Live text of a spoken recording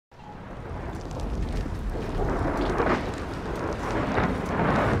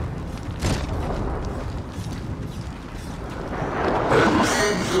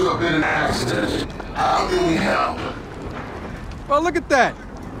to have been an accident. How can we help? Well, look at that.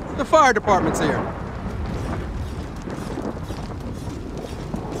 The fire department's here.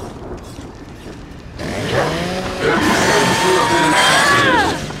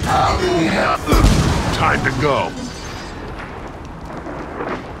 How can we help? Time to go.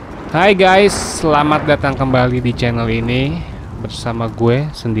 Hai guys, selamat datang kembali di channel ini. Bersama gue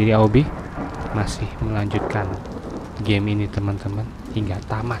sendiri Aubi, masih melanjutkan game ini teman-teman hingga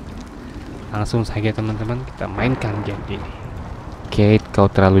tamat. Langsung saja teman-teman, kita mainkan game ini. Kait,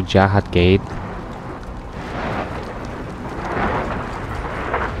 kau terlalu jahat, Kait.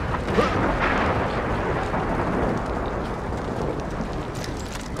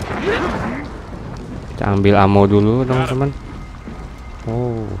 Kita ambil ammo dulu teman-teman.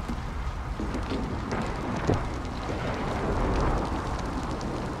 Oh.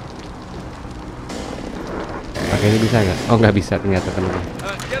 Pakai ini bisa nggak? Oh, nggak bisa ternyata teman-teman.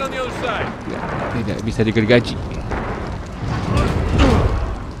 Tidak bisa digergaji.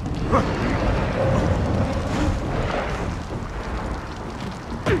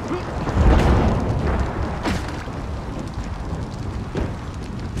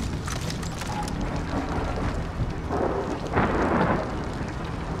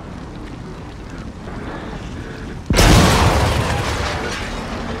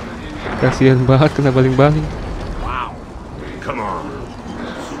 Kasihan banget kena baling-baling. Wow. Come on.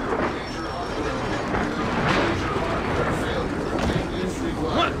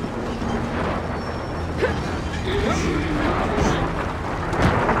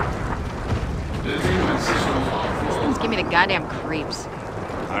 These things give me the goddamn creeps.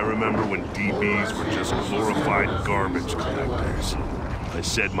 I remember when DBs were just glorified garbage collectors. I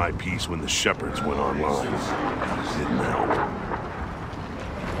said my piece when the shepherds went online. Didn't help.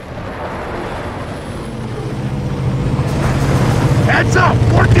 Heads up!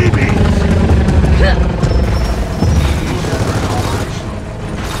 More DBs!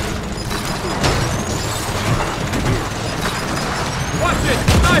 Watch it!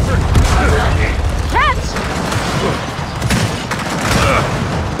 Sniper! Catch!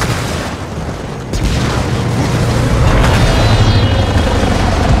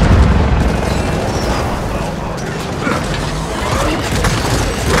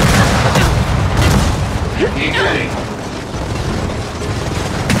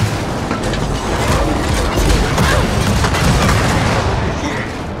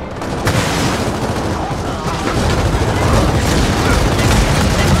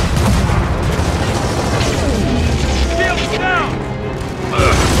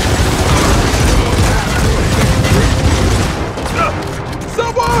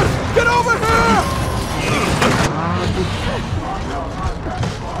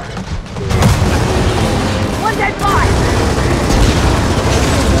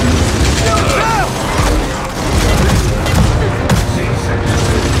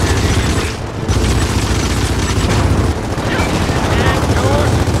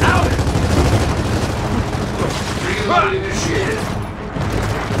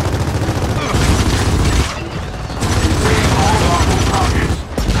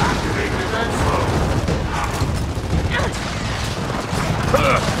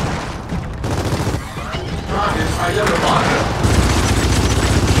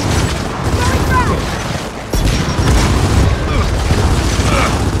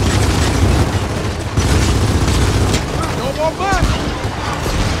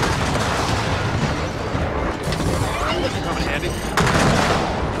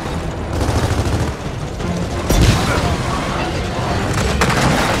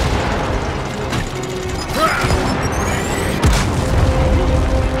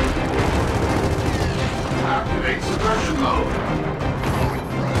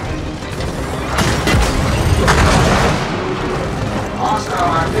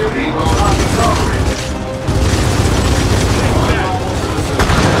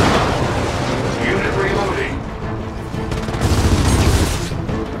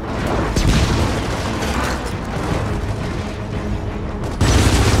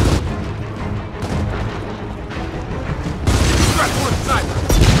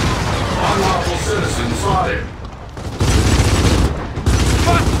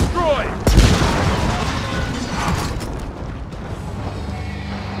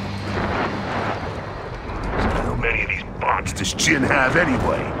 Have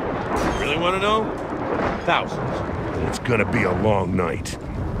anyway. Really want to know? Thousands. It's gonna be a long night.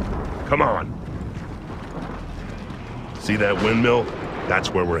 Come on. See that windmill? That's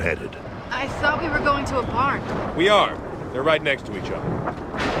where we're headed. I thought we were going to a barn. We are. They're right next to each other.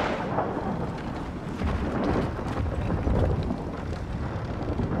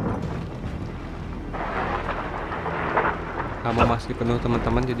 Kamu masih penuh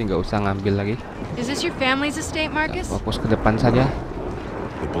teman-teman, jadi nggak usah ngambil lagi. Is this your family's estate, Marcus? Fokus ke depan saja.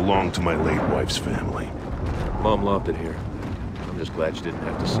 It belonged to my late wife's family. Mom loved it here. I'm just glad she didn't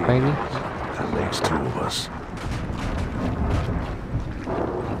have to see Apa it. ini? That makes two of us.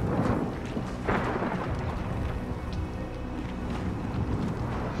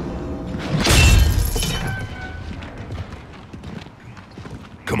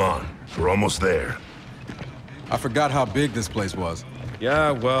 Come on, we're almost there. I forgot how big this place was.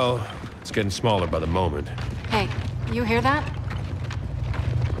 Yeah, well, it's getting smaller by the moment. Hey, you hear that?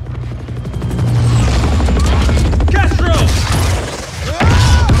 Kestrel!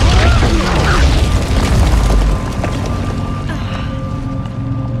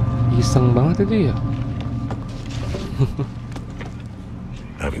 Iseng banget itu ya.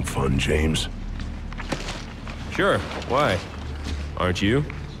 Having fun, James? Sure, why? Aren't you?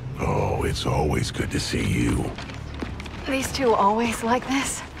 Oh, it's always good to see you. These two always like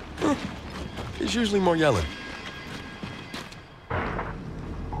this? He's usually more yelling.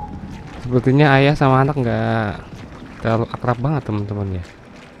 Sepertinya ayah sama anak nggak terlalu akrab banget teman-teman ya.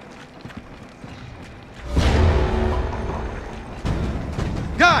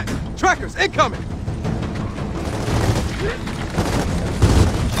 Guys, trackers incoming!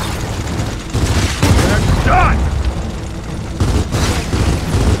 They're done!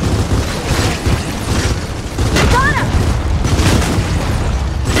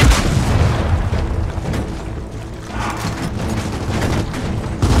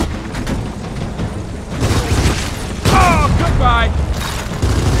 Goodbye!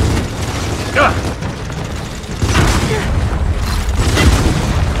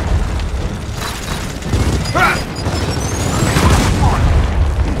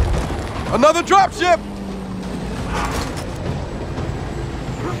 Another dropship!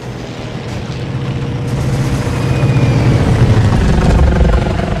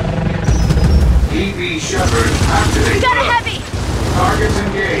 EV Shepard activated. Got a heavy! Targets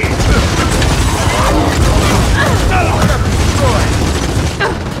engaged.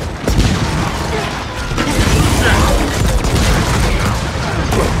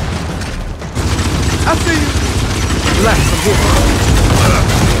 I see you! Relax, I'm here.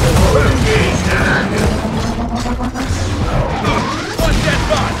 Engaged and active. One dead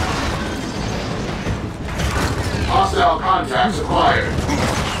bot! Hostile contacts acquired.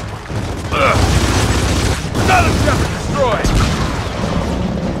 Another ship destroyed!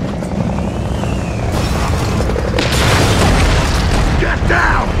 Get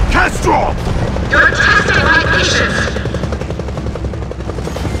down! Kestrel! You're testing my patience.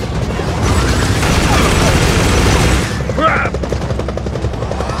 Grab!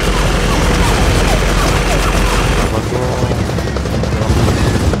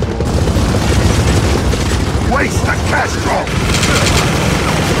 Waste the Kestrel!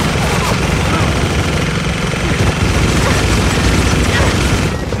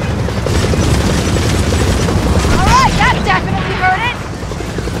 Alright, that definitely hurt it!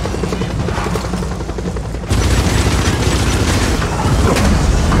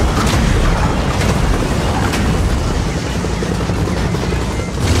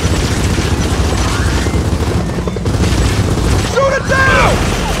 Shoot it down!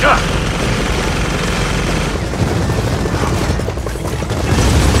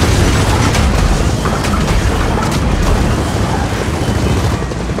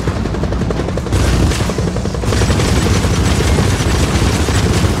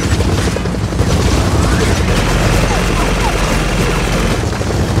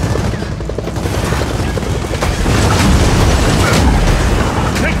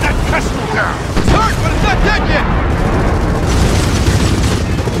 Take that Kestrel down! It's hurt, but it's not dead yet!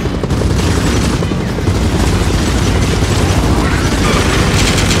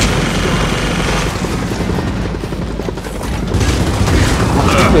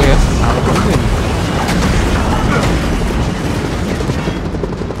 Apa ya? Apa ini?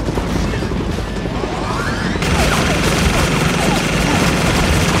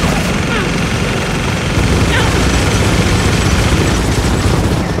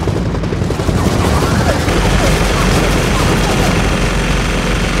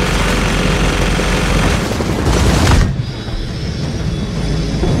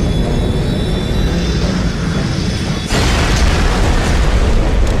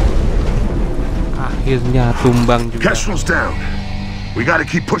 Akhirnya tumbang juga. Kestrel's down. We gotta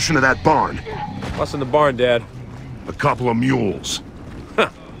keep pushing to that barn. What's in the barn, Dad? A couple of mules.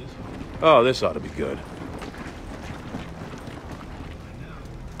 Oh, this ought to be good.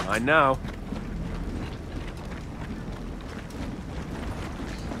 Mine now.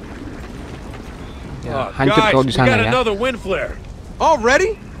 Ya Ya, hancur kalau di sana ya. Another wind flare.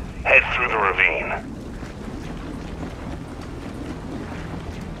 Already? Head through the ravine.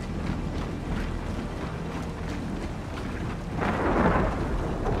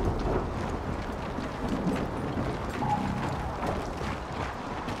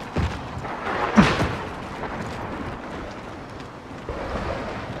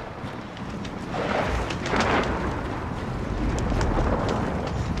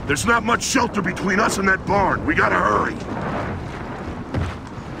 There's not much shelter between us and that barn. We gotta hurry.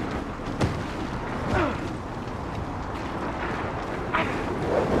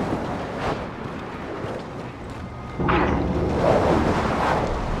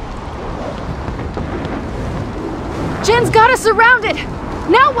 Jen's got us surrounded.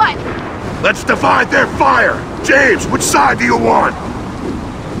 Now what? Let's divide their fire. James, which side do you want?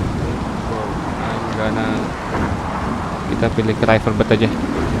 Kita pilih ke rifle bet aja.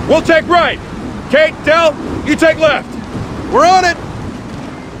 We'll take right. Kate, Del, you take left. We're on it!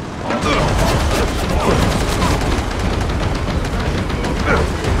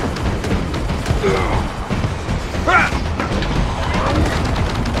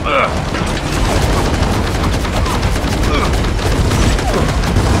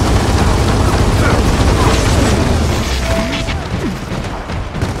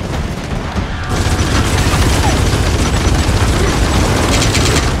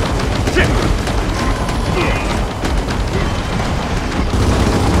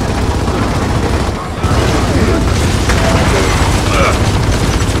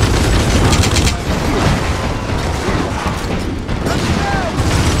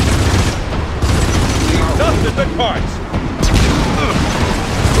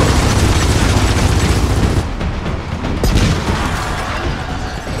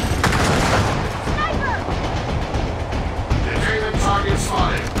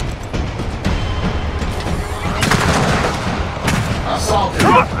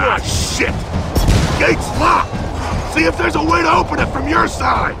 Ah, shit! Gate's locked! See if there's a way to open it from your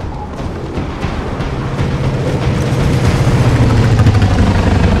side!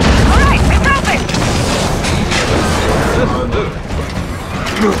 Alright, it's open!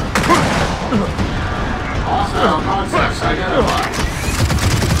 Hostile contacts identified.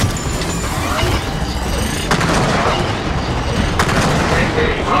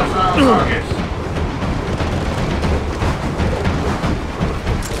 Engage hostile targets.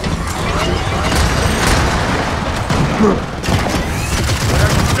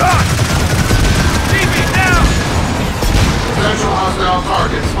 Potential hostile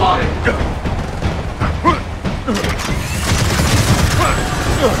target spotted.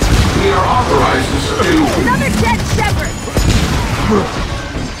 We are authorized to subdue. Another dead shepherd!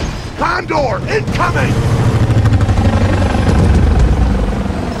 Condor, incoming!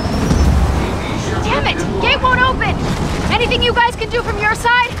 Damn it! Gate won't open! Anything you guys can do from your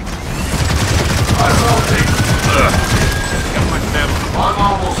side? Assaulting.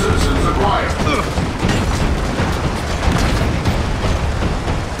 Unlawful citizens acquired.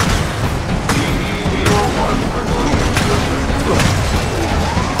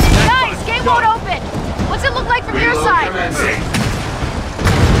 Guys, gate won't open! What's it look like from your side? Commencing.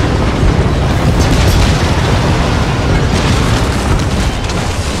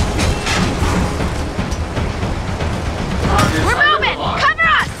 Targets We're moving! identified. Cover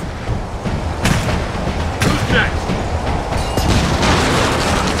us! Who's next?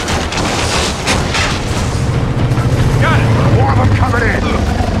 Got it. More of them coming in!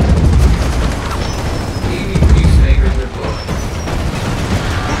 EVP Snaker deployed.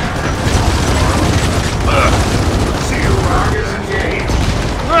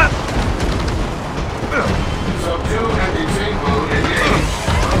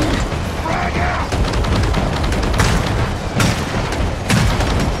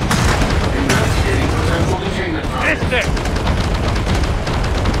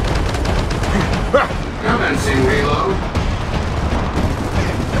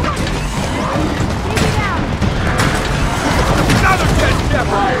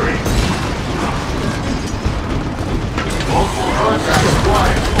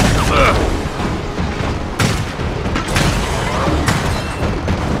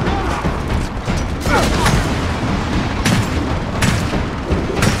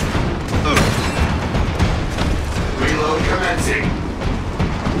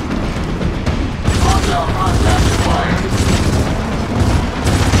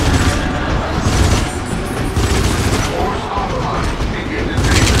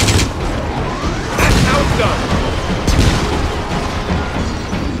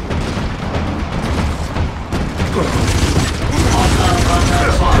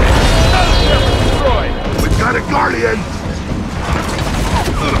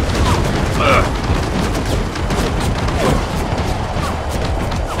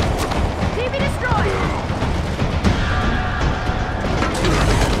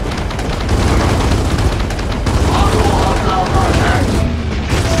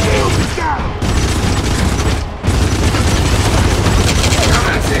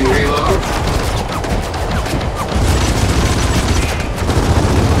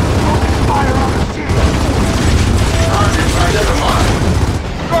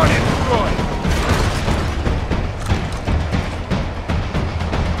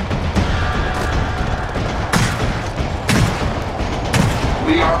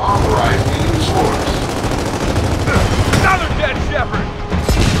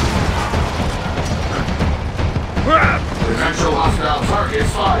 hostile target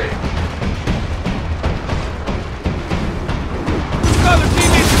spotted. Another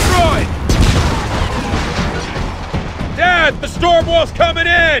team is destroyed! Dad, the storm wall's coming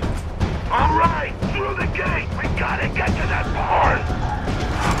in! All right, through the gate. We gotta get to that barn.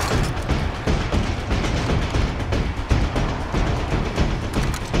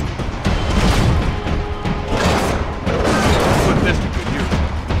 Put this to good use.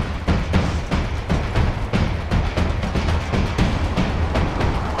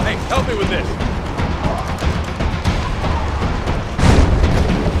 Hey, help me with this.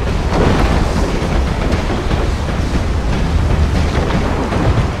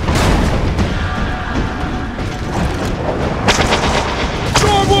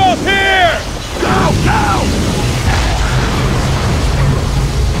 Storm wall's here! Go, go!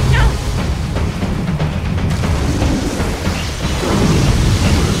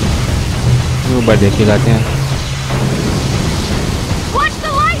 Badai kilatnya. Watch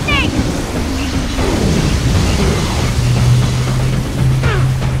the lightning!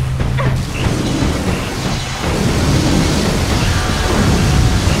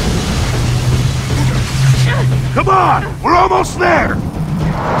 Come on, we're almost there.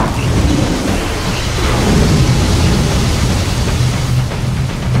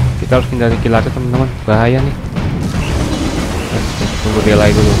 Kita harus hindari kilatnya teman-teman, bahaya nih. Tunggu delay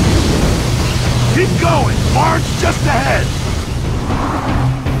dulu. Keep going. Barn's just ahead.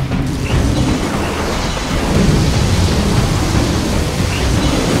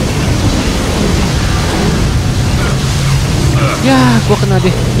 Ya, gua kena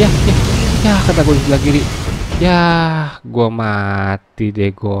deh. Ya, kata gua di sebelah kiri. Ya, gua mati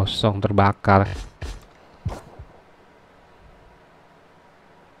deh, gosong terbakar.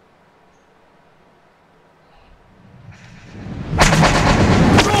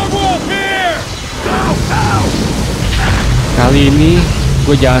 Kali ini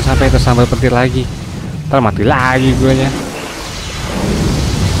gue jangan sampai tersambar petir lagi. Ntar mati lagi gue nya.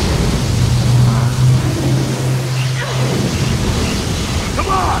 Come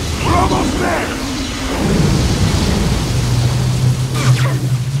on, we're almost there.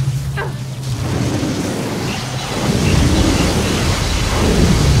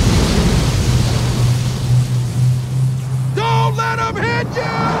 Don't let him hit you!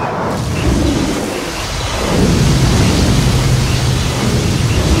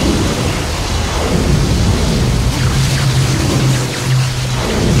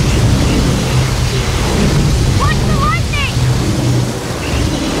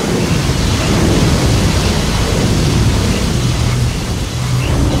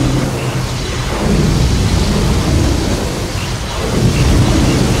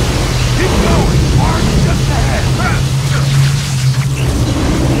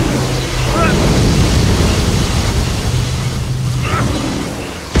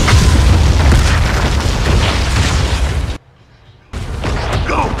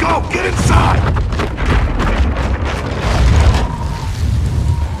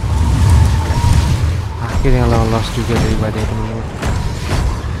 Akhirnya lolos juga dari badai teman-teman.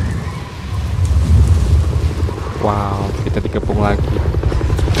 Wow, kita dikepung lagi.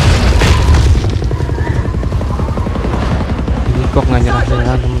 Ini kok nggak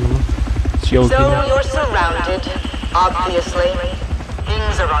nyerah-nyerah teman-teman. So you're surrounded, obviously.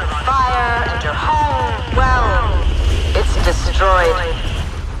 Things are on fire and your home, well, it's destroyed.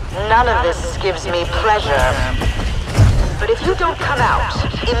 None of this gives me pleasure. But if you don't come out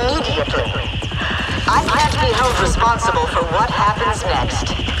immediately, I can't be held responsible for what happens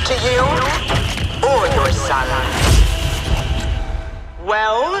next. To you or your son.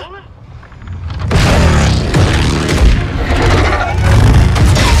 Well?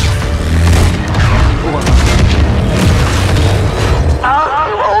 Oh,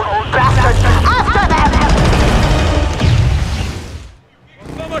 you old bastard! After them!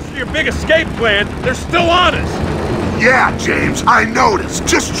 So much for your big escape plan. They're still on us. Yeah, James, I noticed.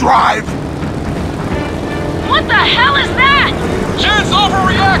 Just drive. What the hell is that? Chance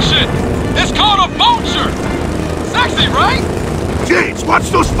overreaction! It's called a vulture! Sexy, right? James, watch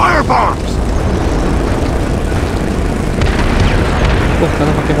those fire bombs. Oh,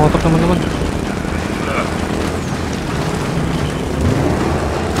 karena pakai motor teman-teman.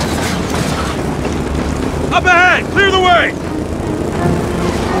 Up ahead! Clear the way!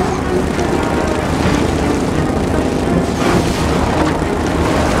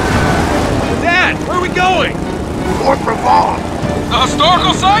 Dad, where are we going? Fort Brevard. The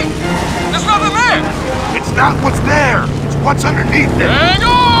historical site? There's nothing there! It's not what's there. It's what's underneath it. Hang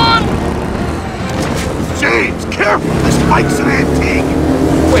on! James, careful. This bike's an antique.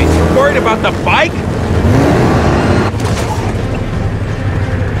 Wait, you're worried about the bike?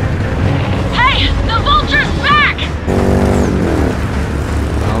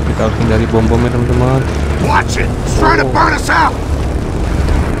 Hindari bom-bomnya teman-teman. Watch it! It's trying to burn us out!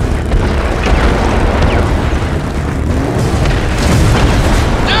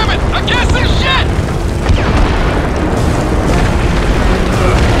 Damn it! I can't see shit!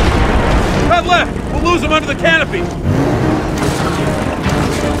 Head left! We'll lose him under the canopy!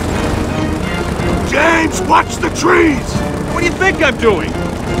 James, watch the trees! What do you think I'm doing?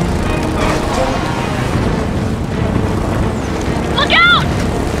 Look out!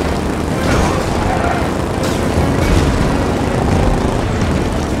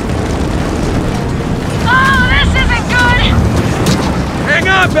 Oh, this isn't good! Hang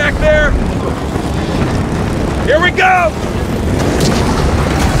on back there! Here we go!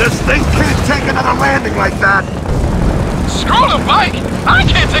 This thing can't take another landing like that! Screw the bike! I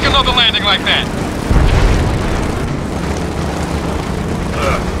can't take another landing like that!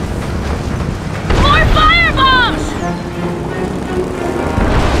 More firebombs!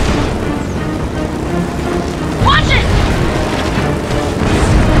 Watch it!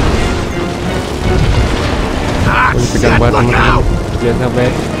 Ah, Pegang shit, banget look teman-teman. out! Jangan sampai.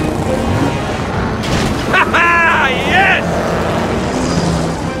 Haha! Yes!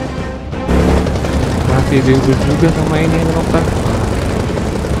 Masih diurus juga sama ini helikopter.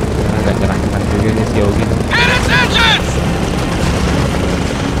 Agak nyerahkan juga nih si Ogi. Hit its engines!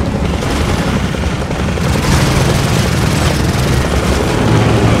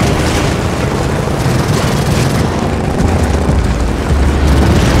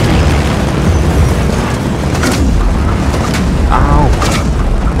 Au.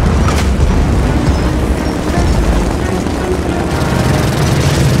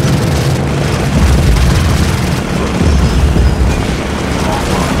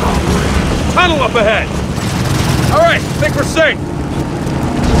 Tunnel up ahead! Alright, think we're safe!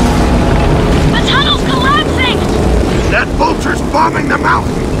 The tunnel's collapsing! That vulture's bombing the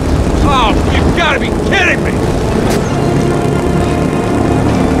mountain! Oh, you've gotta be kidding me!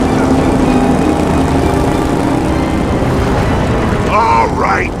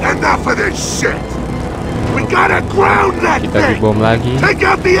 Alright, enough of this shit! We gotta ground that Kita thing! dibom lagi. Take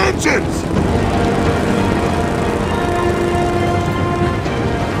out the engines!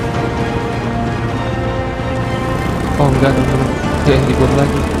 Oh enggak teman-teman. Jangan dibom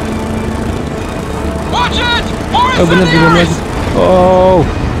lagi. Watch it! More Oh bener dibom lagi. Oh.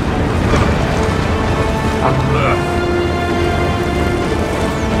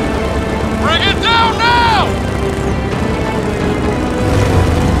 Bring it down now!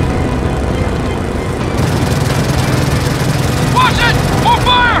 Watch it! More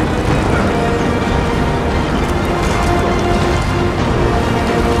fire!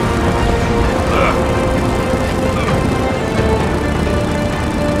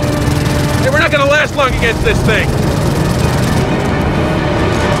 Hey, we're not gonna last long against this thing!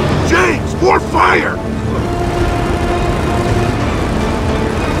 James, more fire!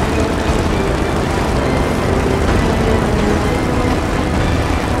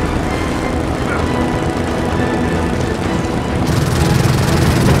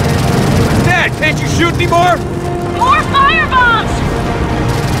 Dad, can't you shoot anymore? More firebombs!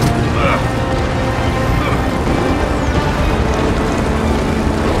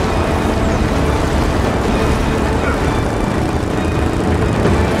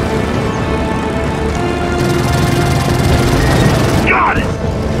 Got it!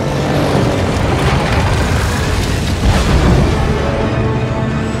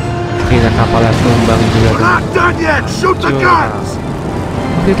 Kira kapalnya tumbang juga We're kan. not done yet! Shoot the guns!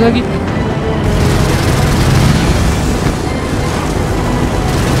 Lihat lagi.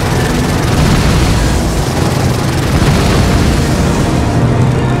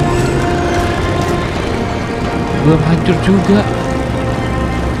 Belum hancur juga.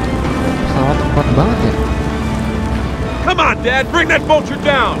 Pesawat kuat banget ya. Come on, Dad, bring that vulture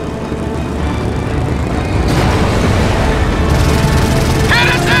down! Hit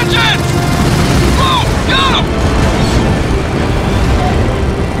its engines! Boom! Got him!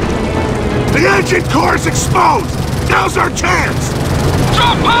 The engine core is exposed! Now's our chance!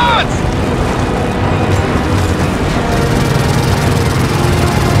 Drop pods!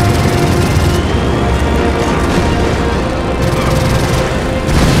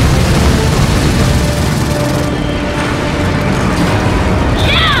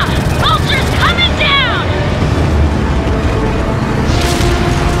 Yeah! Vulture's coming down!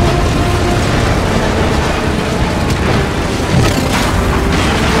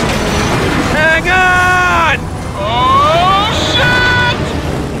 Hang on! Oh, shit!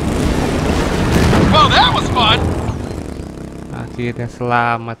 Well, that was fun! Akhirnya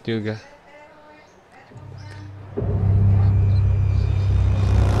selamat juga.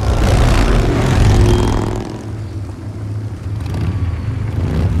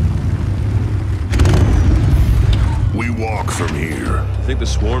 from here. Think the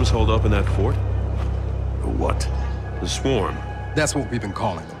swarms hold up in that fort? The what? The swarm. That's what we've been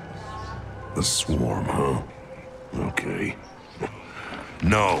calling them. The swarm, huh? Okay.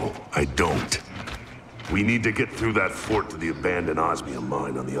 No, I don't. We need to get through that fort to the abandoned osmium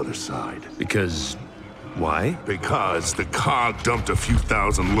mine on the other side. Because... why? Because the COG dumped a few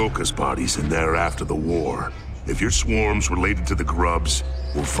thousand locust bodies in there after the war. If your swarm's related to the grubs,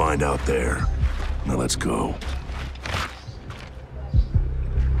 we'll find out there. Now let's go.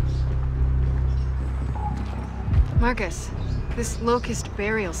 Marcus, this locust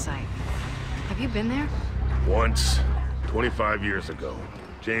burial site. Have you been there? Once, 25 years ago,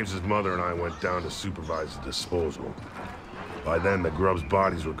 James's mother and I went down to supervise the disposal. By then, the grubs'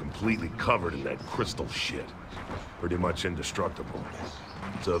 bodies were completely covered in that crystal shit. Pretty much indestructible.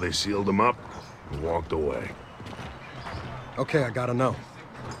 So they sealed them up and walked away. Okay, I gotta know.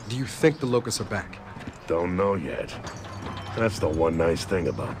 Do you think the locusts are back? Don't know yet. That's the one nice thing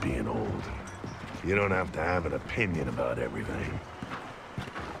about being old. You don't have to have an opinion about everything.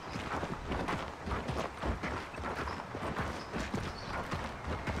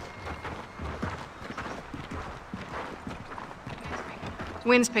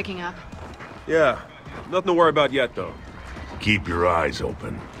 Wind's picking up. Yeah. Nothing to worry about yet, though. Keep your eyes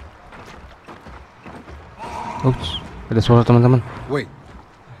open. Oops, ada suara teman-teman. Wait.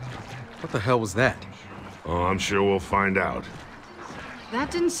 What the hell was that? Oh, I'm sure we'll find out.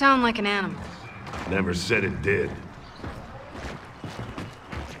 That didn't sound like an animal. Never said it did.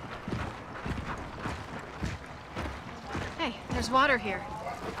 Hey, there's water here.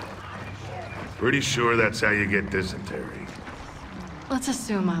 Pretty sure that's how you get dysentery. Let's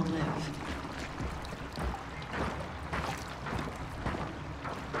assume I'll live.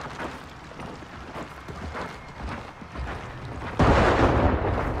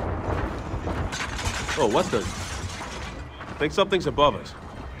 Oh, what the... think something's above us.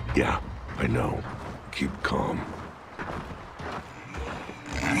 Yeah, I know. Keep calm.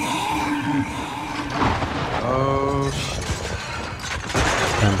 Oh, shit.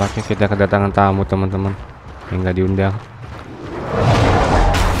 Nampaknya kita kedatangan tamu, teman-teman, yang nggak diundang.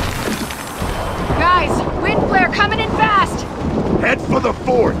 Guys, wind flare coming in fast! Head for the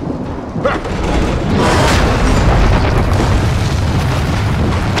fort!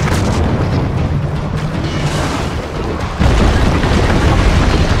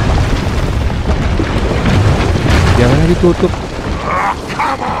 Jangan ditutup. Oh,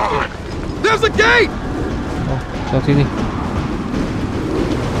 come on! There's a gate! Oh, lewat sini.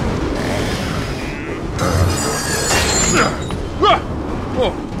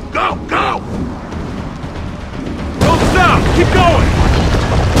 Oh, go, go! Don't stop! Keep going!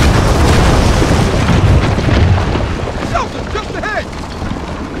 Shelter, just ahead!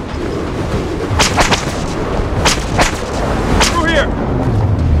 Through here!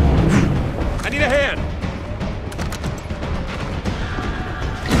 I need a hand!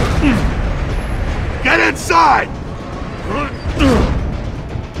 Get inside!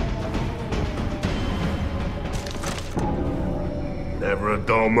 Never a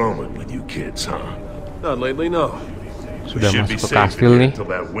dull moment with you kids, huh? Not lately, no. Sudah Should be masuk ke safe kastil nih. until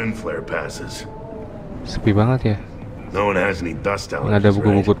that wind flare passes. Sepi banget ya. No one has any dust Nggak ada allergies,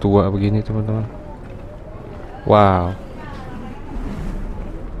 buku-buku right? tua begini, teman-teman. Wow.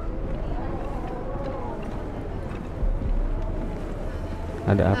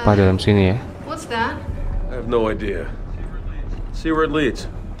 Ada apa dalam sini ya? What's that? I have no idea. See where it leads.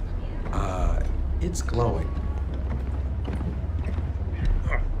 It's glowing.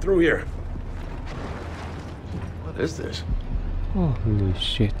 Through here. What is this? Holy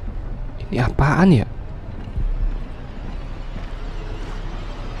shit. Ini apaan ya?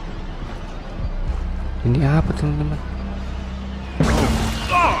 Ini apa, teman-teman?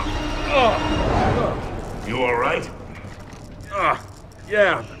 You alright?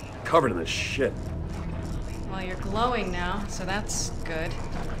 Yeah, covered in this shit. Well, you're glowing now, so that's good.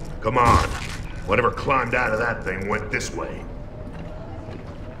 Come on. Whatever climbed out of that thing went this way.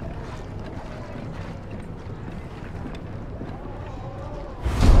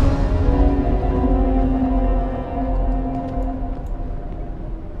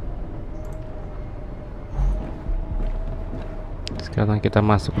 Sekarang kita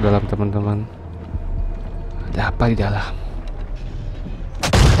masuk ke dalam, teman-teman. Ada apa di dalam?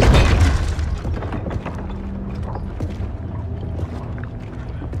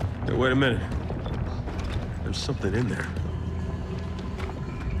 Hey, wait a minute. There's something in there.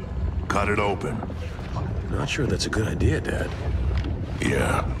 Cut it open. Not sure that's a good idea, Dad.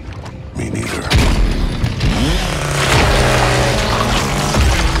 Yeah, me neither.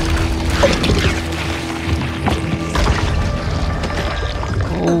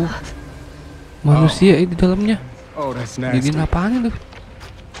 manusia di dalamnya. Oh, that's nasty. Jadi apaan itu?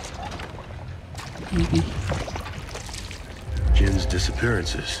 Jin's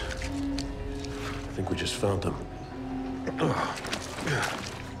disappearances. I think we just found them.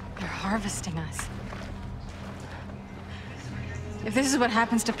 They're harvesting us. If this is what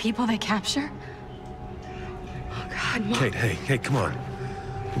happens to people they capture... Oh, God, Mom. Kate, hey, come on.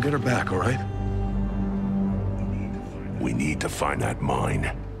 We'll get her back, all right? We need to find that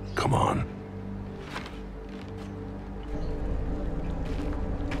mine. Come on.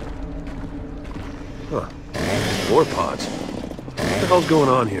 Huh. More pods. What the hell's going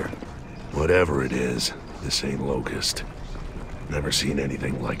on here? Whatever it is, this ain't Locust. Never seen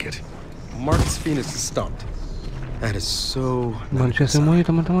anything like it. Marcus Fenix is stumped. That is so... Manusia semuanya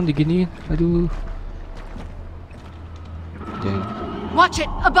teman-teman diginiin. Aduh. Jangan. Watch it!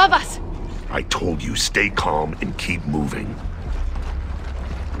 Above us! I told you, stay calm and keep moving.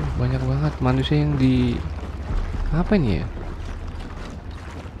 Banyak banget manusia yang di... Apa ini ya?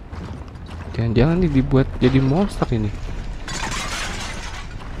 Jangan-jangan nih dibuat jadi monster ini.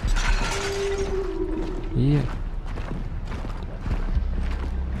 Iya.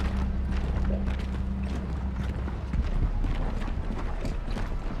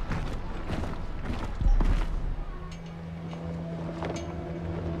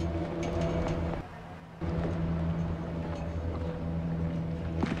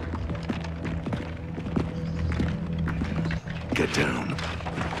 Get down.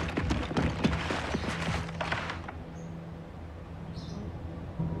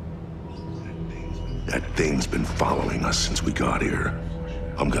 That thing's been following us since we got here.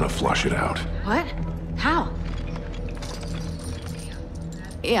 I'm gonna flush it out. What? How?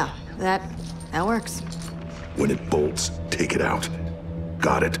 Yeah, that works. When it bolts, take it out.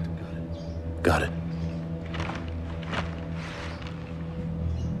 Got it? Got it.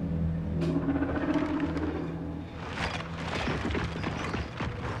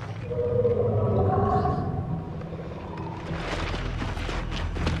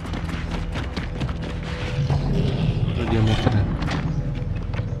 Dia mau keren.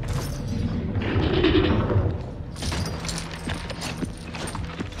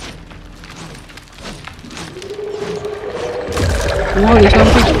 Wah, di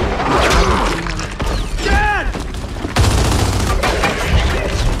samping.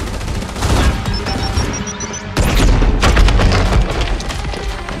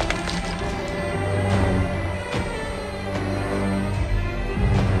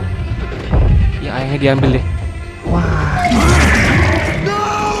 Ya, ayahnya diambil deh. Wah.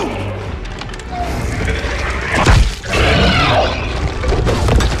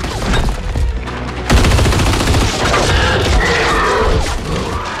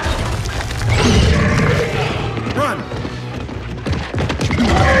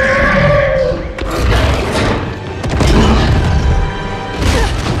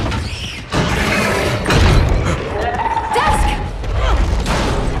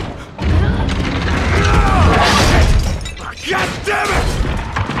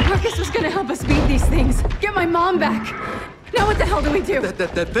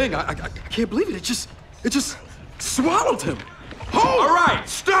 That thing, I can't believe it. It just swallowed him. All right,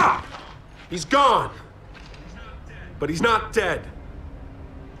 stop! He's gone. But he's not dead.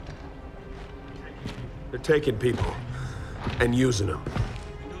 They're taking people and using them.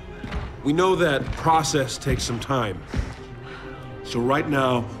 We know that process takes some time. So right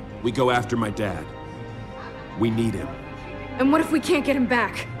now, we go after my dad. We need him. And what if we can't get him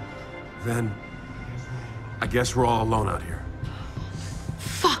back? Then, I guess we're all alone out here.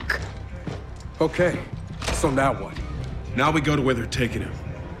 Fuck! Okay, so now what? Now we go to where they're taking him.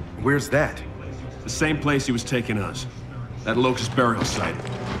 Where's that? The same place he was taking us. That Locust burial site.